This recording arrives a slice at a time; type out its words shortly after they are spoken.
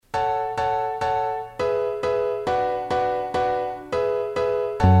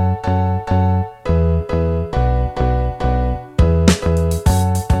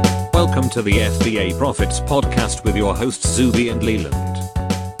to the FBA Profits Podcast with your hosts Zuby and Leland.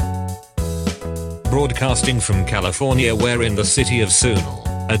 Broadcasting from California, where in the city of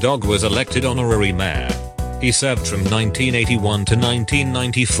Sunol, a dog was elected honorary mayor. He served from 1981 to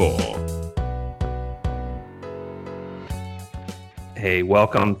 1994. Hey,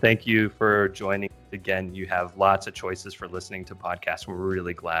 welcome. Thank you for joining. Again, you have lots of choices for listening to podcasts. We're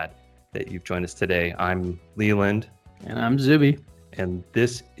really glad that you've joined us today. I'm Leland. And I'm Zuby. And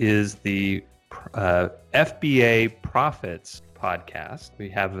this is the FBA Profits Podcast. We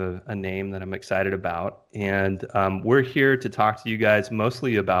have a name that I'm excited about. And we're here to talk to you guys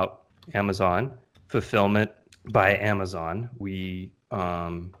mostly about Amazon, fulfillment by Amazon. We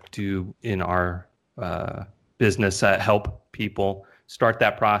do in our business help people start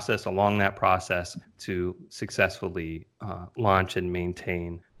that process, along that process to successfully launch and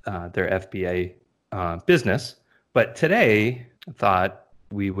maintain their FBA business. But today, I thought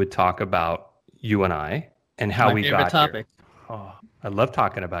we would talk about you and I and how we got topic. Here. Oh, I love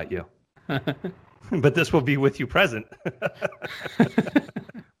talking about you. But this will be with you present.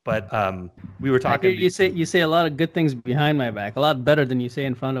 But we were talking. You say a lot of good things behind my back, a lot better than you say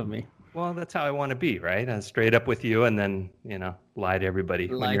in front of me. Well, that's how I want to be, right? Straight up with you, and then lie to everybody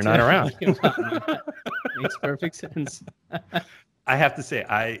when you're not around. Makes perfect sense. I have to say,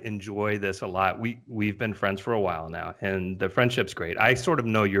 I enjoy this a lot. We've been friends for a while now, and the friendship's great. I sort of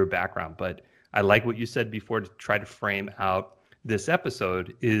know your background, but I like what you said before to try to frame out this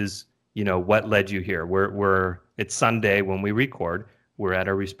episode is, what led you here. It's Sunday when we record. We're at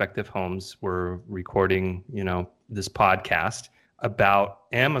our respective homes. We're recording, this podcast about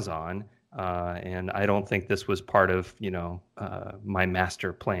Amazon, and I don't think this was part of, my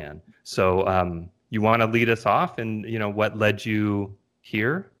master plan. So, you want to lead us off and, what led you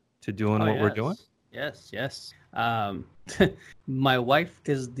here to doing what we're doing? Yes. My wife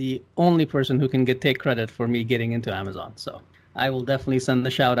is the only person who can take credit for me getting into Amazon. So I will definitely send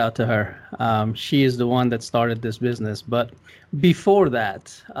the shout out to her. She is the one that started this business. But before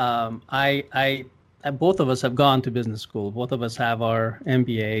that, I both of us have gone to business school. Both of us have our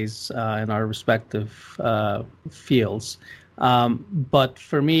MBAs in our respective fields. But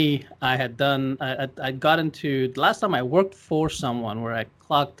for me, I got into, the last time I worked for someone where I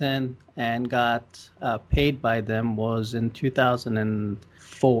clocked in and got paid by them was in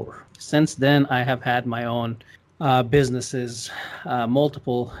 2004. Since then, I have had my own businesses,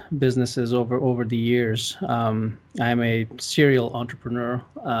 multiple businesses over the years. I'm a serial entrepreneur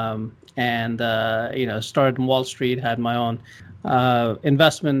and started in Wall Street, had my own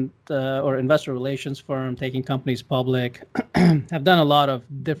investment or investor relations firm, taking companies public. Have done a lot of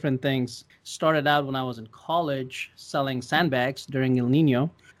different things. Started out when I was in college selling sandbags during El Nino.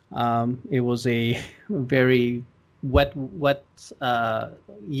 It was a very wet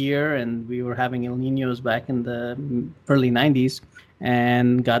year, and we were having El Ninos back in the early 90s,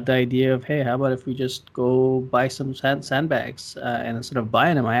 and got the idea of, hey, how about if we just go buy some sandbags? And instead of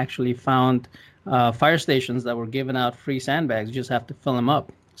buying them, I actually found fire stations that were giving out free sandbags. You just have to fill them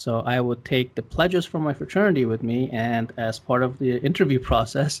up. So I would take the pledges from my fraternity with me, and as part of the interview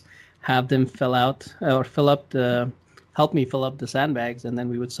process, have them help me fill up the sandbags, and then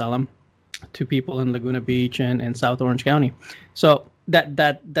we would sell them to people in Laguna Beach and in South Orange County. So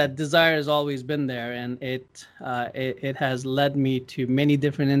that desire has always been there, and it has led me to many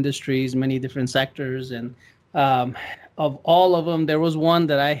different industries, many different sectors, and of all of them, there was one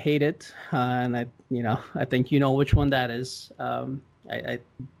that I hated, and I think which one that is. I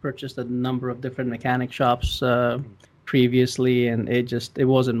purchased a number of different mechanic shops previously, and it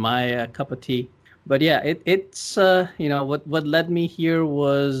wasn't my cup of tea. But yeah, it's what led me here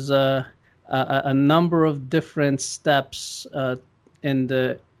was a number of different steps in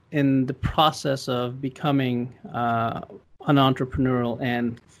the process of becoming an entrepreneurial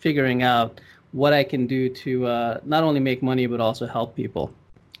and figuring out what I can do to not only make money but also help people.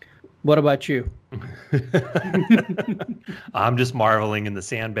 What about you? I'm just marveling in the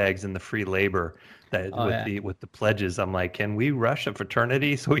sandbags and the free labor that with the pledges. I'm like, can we rush a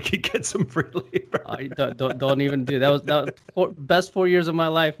fraternity so we could get some free labor? Don't even do that. Best 4 years of my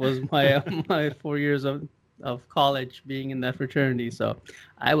life was my 4 years of college being in that fraternity. So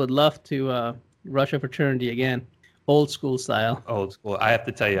I would love to rush a fraternity again, old school style. Old school. I have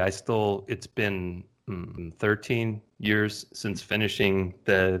to tell you, it's been 13 years since finishing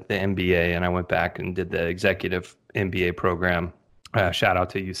the MBA, and I went back and did the executive MBA program. Shout out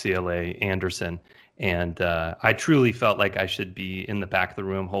to UCLA Anderson. And I truly felt like I should be in the back of the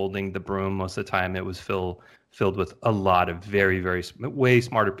room holding the broom. Most of the time it was filled with a lot of very, very, way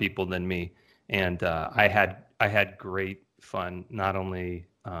smarter people than me. And I had great fun, not only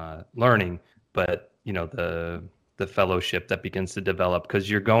learning, but the fellowship that begins to develop because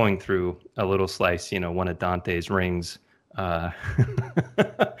you're going through a little slice, one of Dante's rings,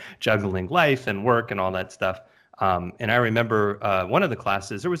 juggling life and work and all that stuff. And I remember one of the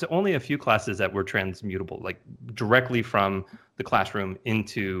classes, there was only a few classes that were transmutable, like directly from the classroom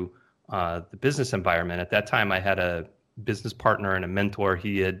into the business environment. At that time, I had a business partner and a mentor.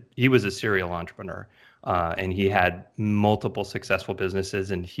 He was a serial entrepreneur, and he had multiple successful businesses,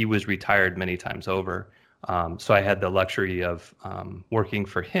 and he was retired many times over. So I had the luxury of working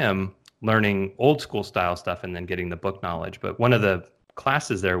for him, learning old school style stuff, and then getting the book knowledge. But one of the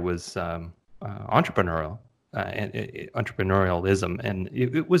classes there was entrepreneurial. Entrepreneurialism, and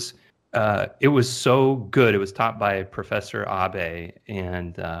it was so good. It was taught by Professor Abe,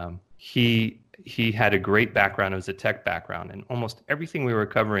 and he had a great background. It was a tech background, and almost everything we were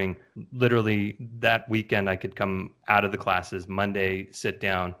covering, literally that weekend, I could come out of the classes Monday, sit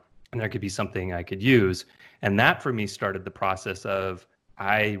down, and there could be something I could use. And that for me started the process of,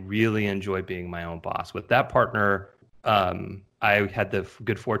 I really enjoy being my own boss. With that partner, I had the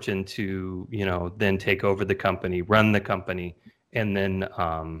good fortune to, then take over the company, run the company, and then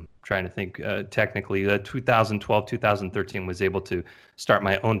trying to think technically, 2012, 2013 was able to start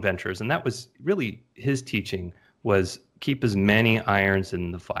my own ventures. And that was really his teaching, was keep as many irons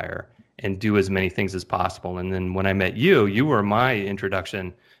in the fire and do as many things as possible. And then when I met you, you were my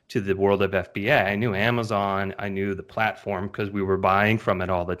introduction to the world of FBA. I knew Amazon, I knew the platform because we were buying from it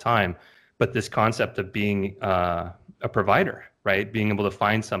all the time. But this concept of being a provider, right? Being able to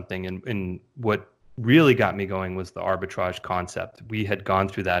find something. And what really got me going was the arbitrage concept. We had gone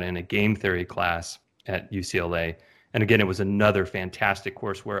through that in a game theory class at UCLA. And again, it was another fantastic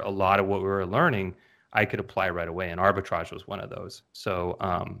course where a lot of what we were learning, I could apply right away. And arbitrage was one of those. So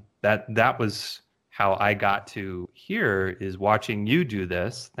that was how I got to here, is watching you do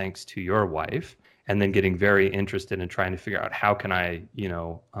this, thanks to your wife, and then getting very interested in trying to figure out how can I,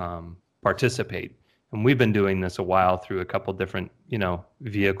 participate. And we've been doing this a while through a couple different,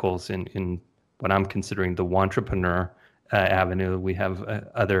 vehicles in what I'm considering the wantrepreneur avenue. We have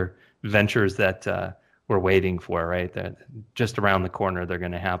other ventures that we're waiting for, right? That just around the corner, they're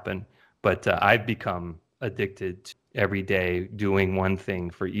going to happen. But I've become addicted to every day doing one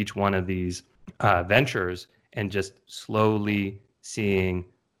thing for each one of these ventures and just slowly seeing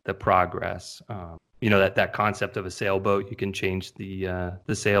the progress. That concept of a sailboat, you can change the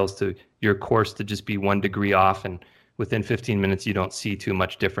sails to your course to just be 1 degree off, and within 15 minutes you don't see too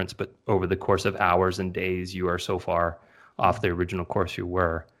much difference, but over the course of hours and days you are so far off the original course you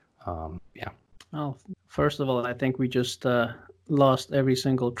were. Well, first of all, I think we just lost every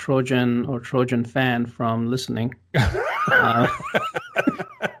single Trojan or Trojan fan from listening.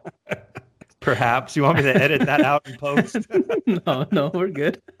 Perhaps you want me to edit that out in post? No, we're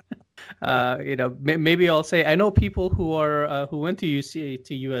good. Maybe I'll say I know people who went to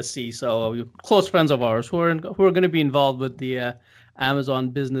USC, so close friends of ours who are going to be involved with the Amazon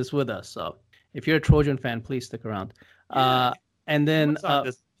business with us. So if you're a Trojan fan, please stick around. And then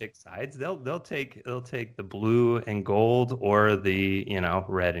just pick sides. They'll take the blue and gold or the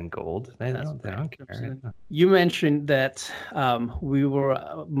red and gold. They don't care. You mentioned that my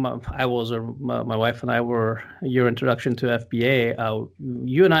wife and I were your introduction to FBA.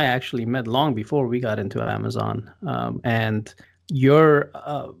 You and I actually met long before we got into Amazon, and your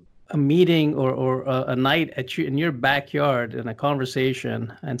a meeting or a night in your backyard in a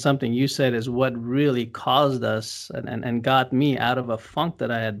conversation, and something you said is what really caused us and got me out of a funk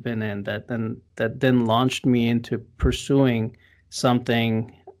that I had been in, that then launched me into pursuing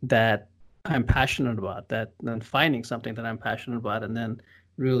something that I'm passionate about, then finding something that I'm passionate about, and then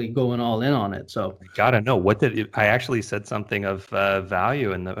really going all in on it. So I gotta know, I actually said something of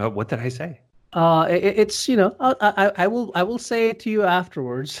value, and what did I say? It's I will say it to you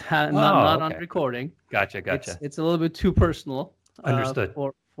afterwards, not on recording. Gotcha. It's a little bit too personal. Understood.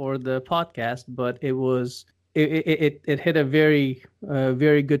 For the podcast, but it hit a very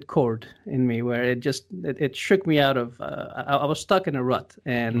very good chord in me where it shook me out of. I was stuck in a rut,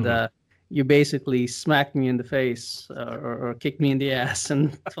 and you basically smacked me in the face or kicked me in the ass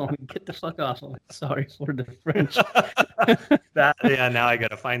and told me, get the fuck off. I'm like, sorry for the French. Now I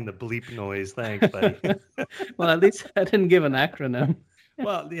got to find the bleep noise. Thanks, buddy. Well, at least I didn't give an acronym.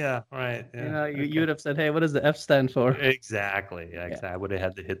 Well, yeah, right. Yeah, you would have said, hey, what does the F stand for? Exactly. I would have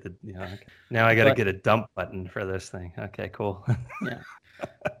had to hit the, okay. Now I got to get a dump button for this thing. Okay, cool. Yeah.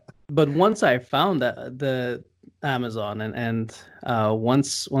 But once I found the Amazon and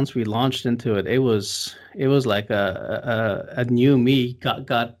once we launched into it, it was like a new me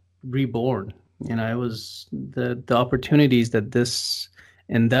got reborn. It was the opportunities that this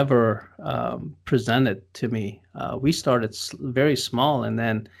endeavor presented to me. We started very small, and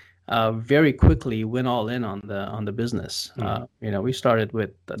then very quickly went all in on the business. We started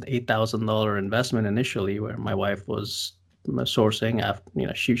with an $8,000 investment initially, where my wife was sourcing.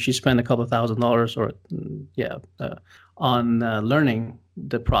 After, she spent a couple of $1,000s on learning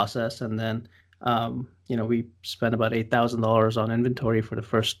the process, and then we spent about $8,000 on inventory for the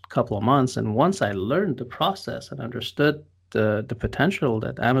first couple of months. And once I learned the process and understood the potential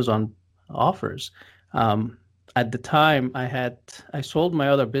that Amazon offers, at the time I sold my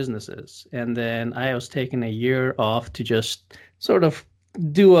other businesses, and then I was taking a year off to just sort of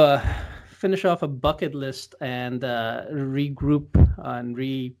finish off a bucket list and regroup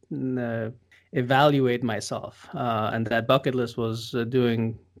and evaluate myself. And that bucket list was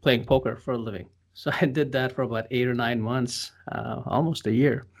playing poker for a living. So I did that for about 8 or 9 months, almost a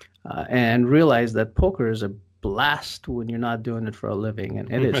year, and realized that poker is a blast when you're not doing it for a living,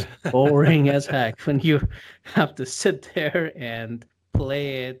 and it is boring as heck when you have to sit there and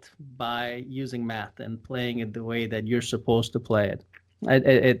play it by using math and playing it the way that you're supposed to play it.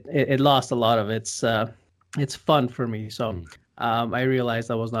 It lost a lot of its fun for me. So I realized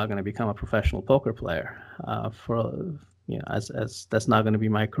I was not going to become a professional poker player as that's not going to be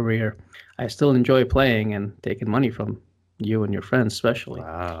my career. I still enjoy playing and taking money from you and your friends, especially.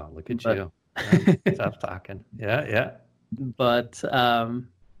 Wow, look at you. Tough talking. Yeah. But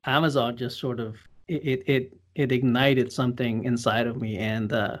Amazon just sort of it ignited something inside of me,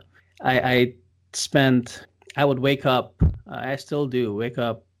 and I would wake up. I still do wake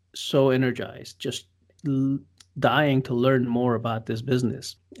up so energized, just dying to learn more about this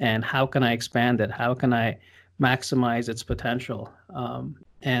business and how can I expand it? How can I maximize its potential?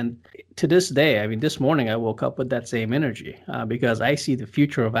 And to this day, I mean, this morning I woke up with that same energy because I see the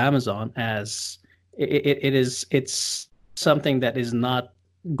future of Amazon as it's something that is not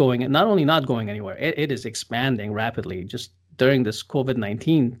only not going anywhere, it is expanding rapidly. Just during this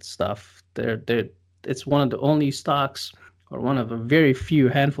COVID-19 stuff, it's one of the only stocks, or one of a very few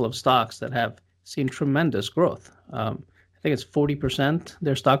handful of stocks, that have seen tremendous growth. I think it's 40%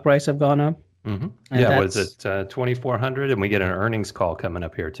 their stock price have gone up. Mm-hmm. Yeah, was it 2,400? And we get an earnings call coming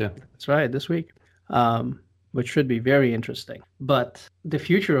up here too. That's right, this week, which should be very interesting. But the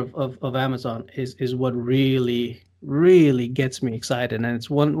future of Amazon is what really gets me excited. And it's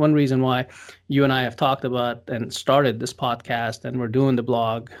one reason why you and I have talked about and started this podcast, and we're doing the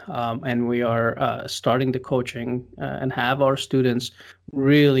blog, and we are starting the coaching and have our students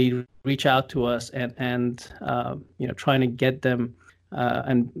really reach out to us and trying to get them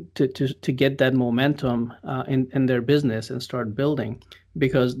and to get that momentum in their business and start building,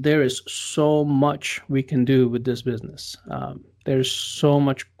 because there is so much we can do with this business. There's so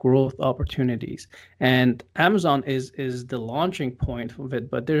much growth opportunities, and Amazon is the launching point of it.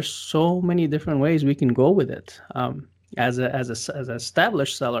 But there's so many different ways we can go with it. As an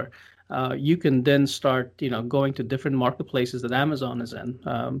established seller, you can then start, going to different marketplaces that Amazon is in.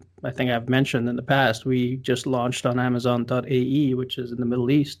 I think I've mentioned in the past, we just launched on Amazon.ae, which is in the Middle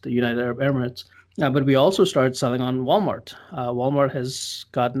East, the United Arab Emirates. But we also started selling on Walmart. Walmart has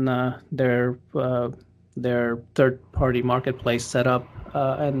gotten their third-party marketplace set up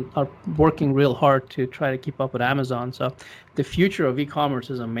and are working real hard to try to keep up with Amazon. So the future of e-commerce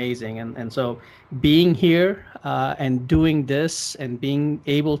is amazing. And so being here and doing this and being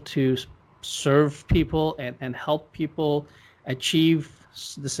able to serve people and help people achieve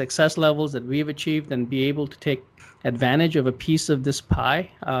the success levels that we've achieved and be able to take advantage of a piece of this pie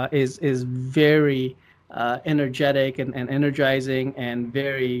is very energetic and energizing, and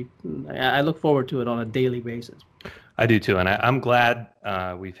I look forward to it on a daily basis. I do too, and I'm glad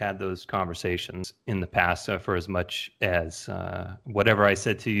we've had those conversations in the past. For as much as whatever I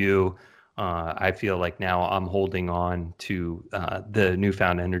said to you, I feel like now I'm holding on to the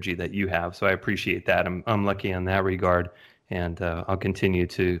newfound energy that you have. So I appreciate that. I'm lucky in that regard, and I'll continue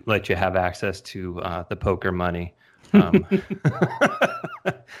to let you have access to the poker money. As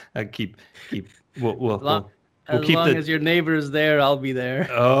long as your neighbor is there, I'll be there.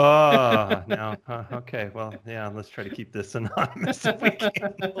 Oh, no. Okay. Well, yeah, let's try to keep this anonymous if we can.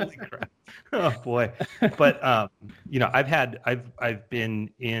 Holy crap. Oh boy. But, I've been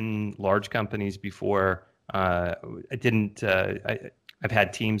in large companies before. I've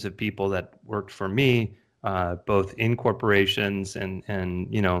had teams of people that worked for me, both in corporations and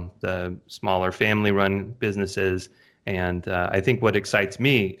the smaller family run businesses. And I think what excites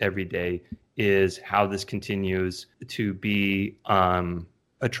me every day is how this continues to be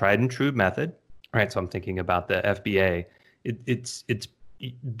a tried and true method, right? So I'm thinking about the FBA. It's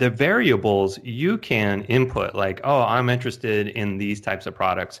the variables you can input, like, oh, I'm interested in these types of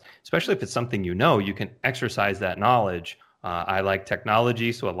products, especially if it's something you can exercise that knowledge. I like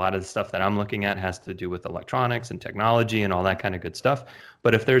technology, so a lot of the stuff that I'm looking at has to do with electronics and technology and all that kind of good stuff.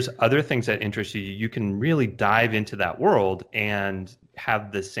 But if there's other things that interest you, you can really dive into that world and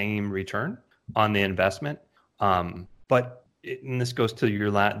have the same return on the investment. And this goes to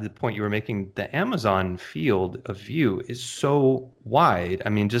the point you were making, the Amazon field of view is so wide. I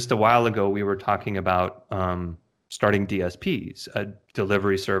mean, just a while ago, we were talking about starting DSPs, a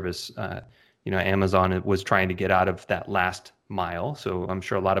delivery service. Amazon was trying to get out of that last mile. So I'm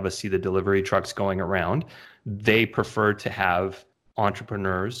sure a lot of us see the delivery trucks going around. They prefer to have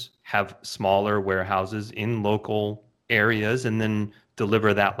entrepreneurs have smaller warehouses in local areas and then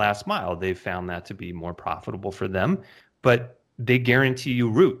deliver that last mile. They've found that to be more profitable for them, but they guarantee you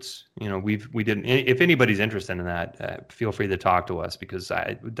routes. We didn't. If anybody's interested in that, feel free to talk to us, because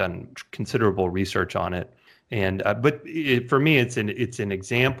I've done considerable research on it. And for me, it's an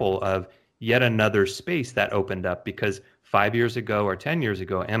example of yet another space that opened up, because 5 years ago or 10 years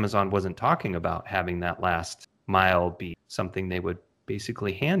ago, Amazon wasn't talking about having that last mile be something they would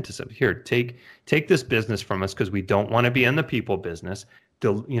basically hand to somebody. Here, take this business from us, because we don't want to be in the people business.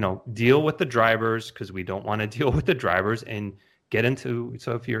 Deal with the drivers, because we don't want to deal with the drivers, and get into,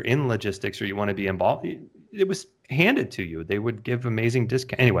 so if you're in logistics or you want to be involved, it was handed to you. They would give amazing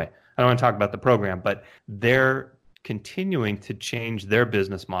discount. Anyway, I don't want to talk about the program, but they're continuing to change their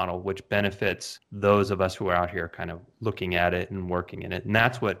business model, which benefits those of us who are out here kind of looking at it and working in it. And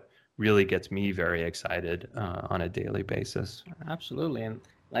that's what really gets me very excited on a daily basis. Absolutely. And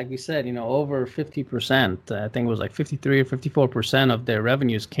like we said, over 50%, I think it was like 53 or 54% of their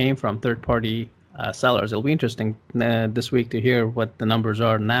revenues came from third-party sellers. It'll be interesting this week to hear what the numbers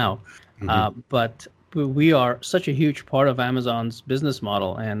are now. But we are such a huge part of Amazon's business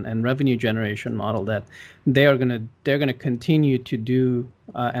model and revenue generation model that they're gonna continue to do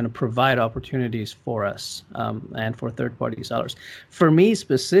and provide opportunities for us and for third-party sellers. For me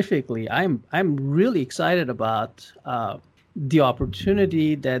specifically, I'm really excited about the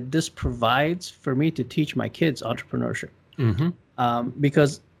opportunity that this provides for me to teach my kids entrepreneurship,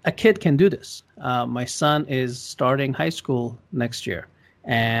 because a kid can do this. My son is starting high school next year,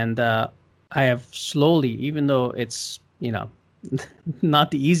 and I have slowly, even though it's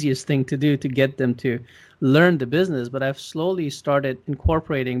not the easiest thing to do to get them to learn the business, but I've slowly started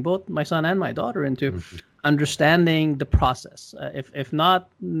incorporating both my son and my daughter into understanding the process. If not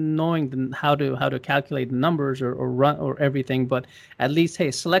knowing how to calculate the numbers or run or everything, but at least,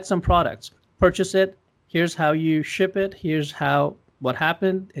 hey, select some products, purchase it. Here's how you ship it. Here's what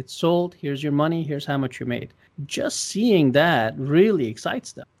happened. It's sold. Here's your money. Here's how much you made. Just seeing that really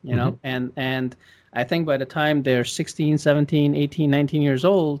excites them, and I think by the time they're 16, 17, 18, 19 years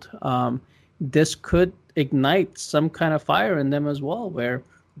old, this could ignite some kind of fire in them as well, where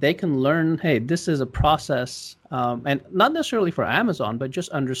they can learn, hey, this is a process, and not necessarily for Amazon, but just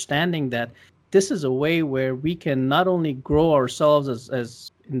understanding that this is a way where we can not only grow ourselves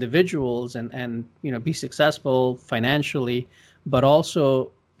as individuals and be successful financially, but also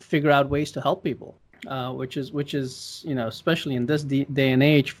figure out ways to help people. Which is especially in this day and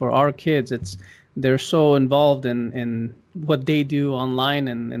age for our kids, they're so involved in what they do online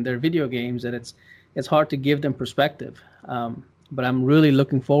and in their video games that it's hard to give them perspective. But I'm really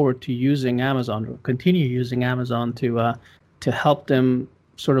looking forward to using Amazon, or continue using Amazon to help them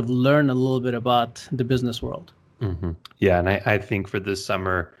sort of learn a little bit about the business world. Yeah, and I think for this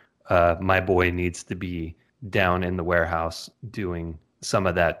summer, my boy needs to be down in the warehouse doing some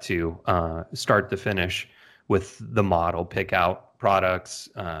of that too, start to finish with the model, pick out products,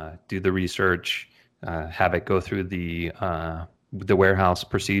 do the research, have it go through the warehouse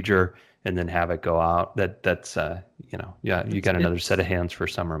procedure, and then have it go out. That's you got another set of hands for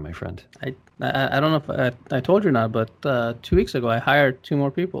summer, my friend. I don't know if I told you or not, but 2 weeks ago I hired 2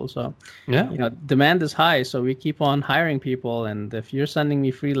 more people. So demand is high, so we keep on hiring people. And if you're sending me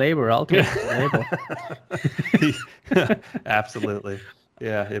free labor, I'll take free labor. Absolutely,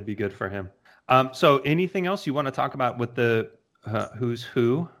 yeah, it'd be good for him. So anything else you want to talk about with the who's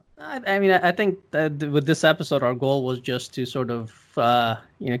who? I mean, I think that with this episode, our goal was just to sort of,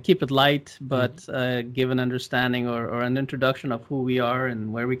 keep it light, but give an understanding or an introduction of who we are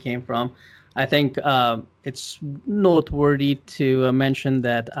and where we came from. I think it's noteworthy to mention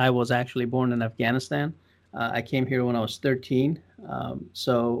that I was actually born in Afghanistan. I came here when I was 13. And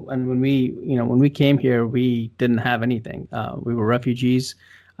when we came here, we didn't have anything. We were refugees.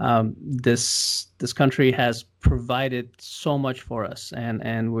 This country has provided so much for us, and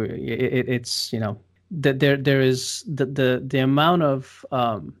it's that there is the amount of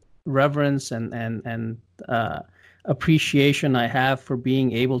reverence and appreciation I have for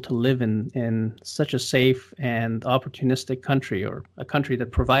being able to live in such a safe and opportunistic country, or a country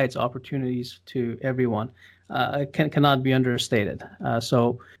that provides opportunities to everyone, cannot be understated.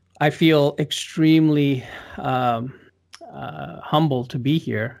 So I feel extremely humble to be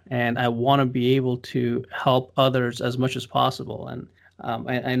here, and I want to be able to help others as much as possible. And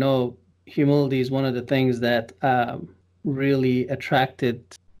I know humility is one of the things that really attracted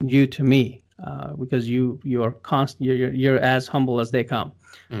you to me, because you're as humble as they come.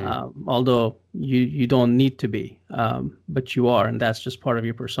 Although you don't need to be, but you are, and that's just part of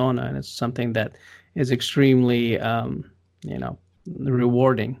your persona, and it's something that is extremely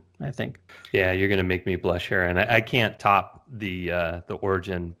rewarding, I think. Yeah, you're gonna make me blush here, and I can't top the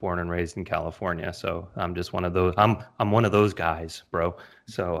origin, born and raised in California. So I'm just one of those. I'm one of those guys, bro.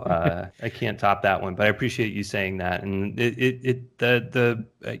 So I can't top that one. But I appreciate you saying that. And the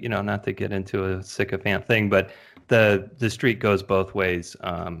not to get into a sycophant thing, but the street goes both ways.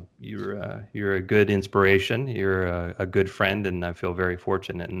 You're a good inspiration. You're a good friend, and I feel very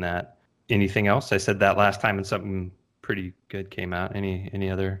fortunate in that. Anything else? I said that last time, and something pretty good came out. Any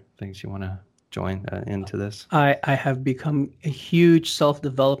other things you want to join into this? I have become a huge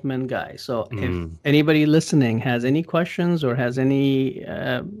self-development guy. So if anybody listening has any questions or has any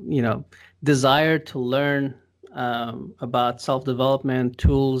desire to learn about self-development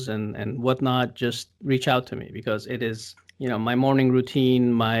tools and whatnot, just reach out to me, because it is my morning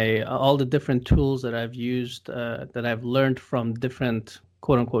routine, all the different tools that I've used, that I've learned from different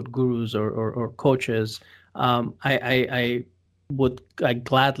quote-unquote gurus or coaches. I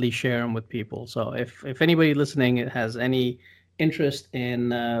gladly share them with people. So if anybody listening has any interest in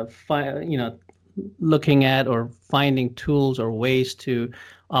looking at or finding tools or ways to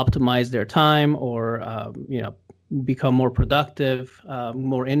optimize their time, or become more productive,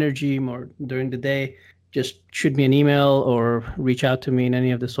 more energy, more during the day, just shoot me an email or reach out to me in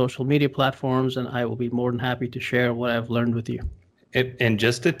any of the social media platforms, and I will be more than happy to share what I've learned with you. And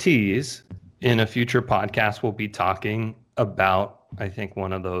just a tease, in a future podcast, we'll be talking about, I think,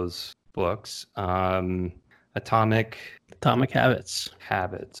 one of those books, Atomic Habits.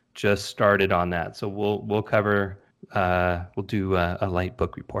 Just started on that, so we'll cover. We'll do a light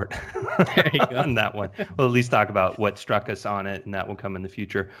book report There you go. on that one. We'll at least talk about what struck us on it, and that will come in the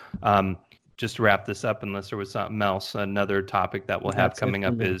future. Just to wrap this up, unless there was something else, another topic that we'll have coming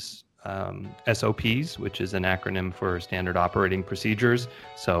up is SOPs, which is an acronym for Standard Operating Procedures.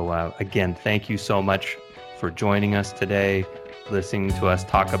 So again, thank you so much for joining us today, listening to us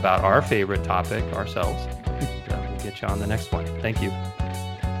talk about our favorite topic ourselves. We'll get you on the next one. Thank you.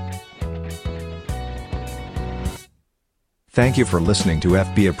 Thank you for listening to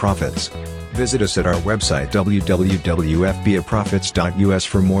FBA Profits. Visit us at our website www.fbaprofits.us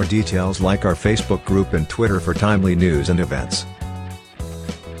for more details, like our Facebook group and Twitter for timely news and events.